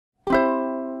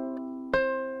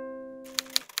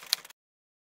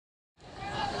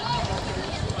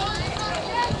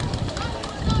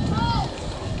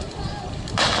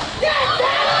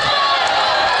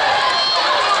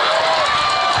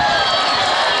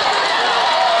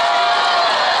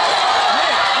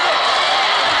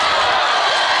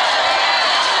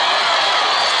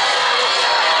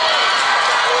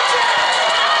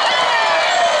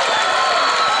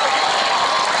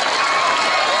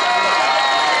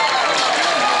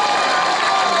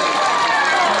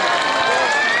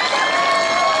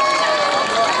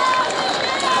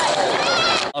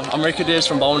I'm Rey Cadiz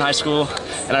from Baldwin High School,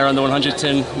 and I run the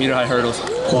 110-meter high hurdles.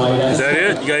 Is that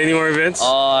it? You got any more events?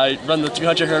 I run the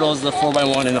 300 hurdles, the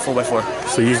 4x1, and the 4x4.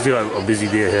 So you still have a busy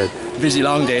day ahead. Busy,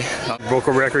 long day. Broke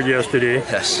a record yesterday.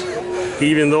 Yes.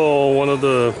 Even though one of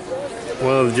the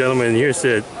gentlemen here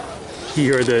said he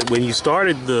heard that when you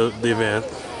started the event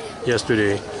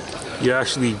yesterday, you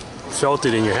actually felt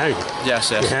it in your hammy.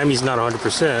 Yes, yes. Your hammy's not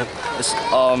 100%. It's,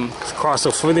 across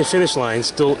the finish line,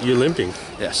 still you're limping.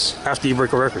 Yes. After you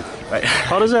break a record. Right.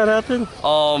 How does that happen?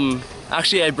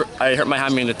 Actually, I hurt my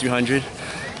hammy in the 300.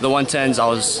 The 110s, I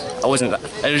was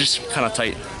just kind of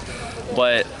tight.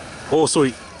 But oh, so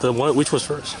which was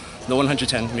first? The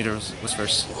 110 meters was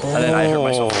first, and then I hurt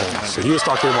myself. So he was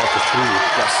talking about the 3.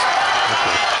 Yes.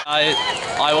 Okay.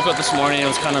 I woke up this morning. It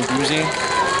was kind of bruising,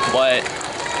 but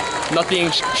nothing.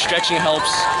 Stretching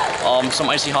helps. Some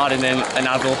icy hot, and then an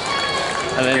Advil,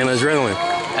 and then adrenaline.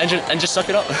 And just suck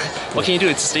it up. What can you do?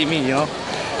 It's to stay me, you know.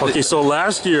 Okay, so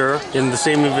last year in the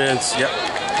same events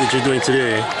that you're doing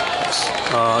today,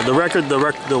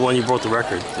 the one you broke the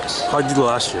record. Yes. How did you do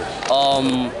last year?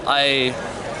 I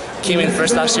came in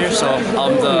first last year, so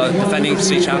I'm the defending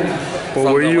state champ.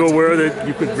 Well, were you aware that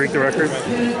you could break the record?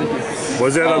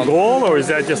 Was that a goal, or is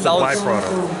that just a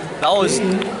byproduct?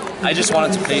 I just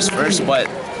wanted to place first, but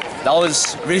that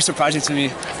was really surprising to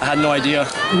me. I had no idea. I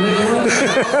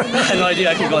had no idea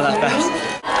I could go that fast.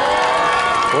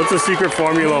 What's the secret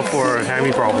formula for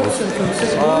hammy problems?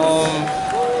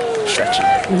 Stretching.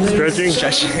 Stretching?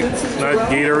 Stretching.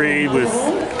 Not Gatorade with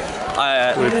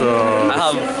I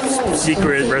have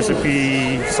secret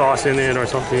recipe sauce in it or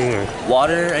something? Or?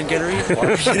 Water and Gatorade.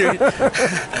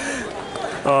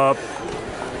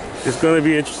 It's going to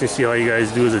be interesting to see how you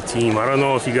guys do as a team. I don't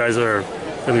know if you guys are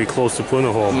going to be close to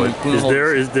Kunuiakea, but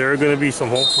is there going to be some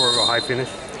hope for a high finish?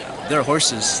 They're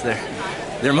horses.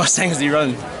 They're Mustangs. They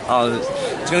run.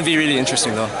 It's going to be really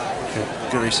interesting though. Okay.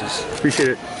 Good races. Appreciate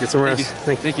it. Get some rest.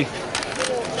 Thank you.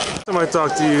 Last time I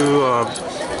talked to you,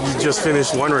 you just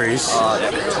finished one race,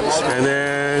 and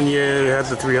then you had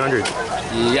the 300.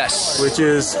 Yes. Which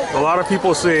is, a lot of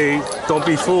people say, don't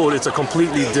be fooled, it's a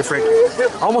completely different,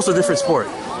 almost a different sport.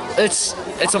 It's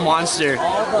a monster.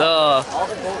 But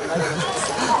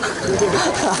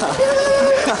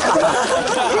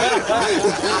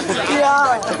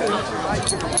yeah,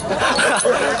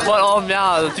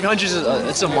 the 300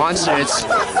 it's a monster.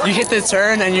 You hit the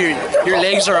turn and your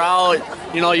legs are out.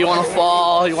 You know, you want to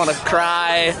fall, you want to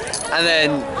cry, and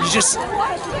then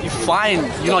you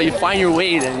find your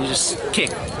weight and you just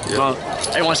kick. You know,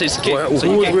 everyone says kick. Well, so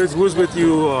who was with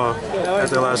you at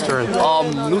the last turn?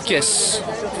 Lucas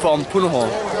from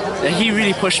Kunuiakea. He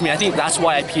really pushed me. I think that's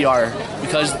why I PR,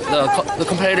 because the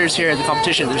competitors here at the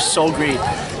competition, they're so great,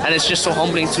 and it's just so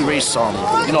humbling to race.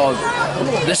 You know,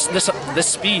 this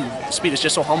speed is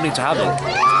just so humbling to have it.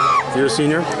 You're a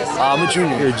senior? I'm a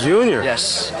junior. You're a junior?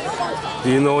 Yes. Do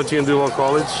you know what you're gonna do about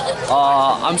college?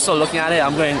 I'm still looking at it.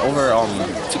 I'm going over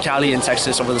to Cali in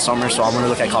Texas over the summer, so I'm gonna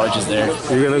look at colleges there.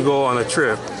 You're gonna go on a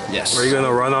trip? Yes. Are you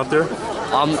gonna run out there?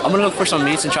 I'm gonna look for some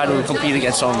meets and try to compete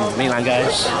against some mainland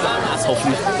guys,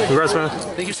 hopefully. Congrats, man.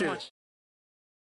 Thank you so much.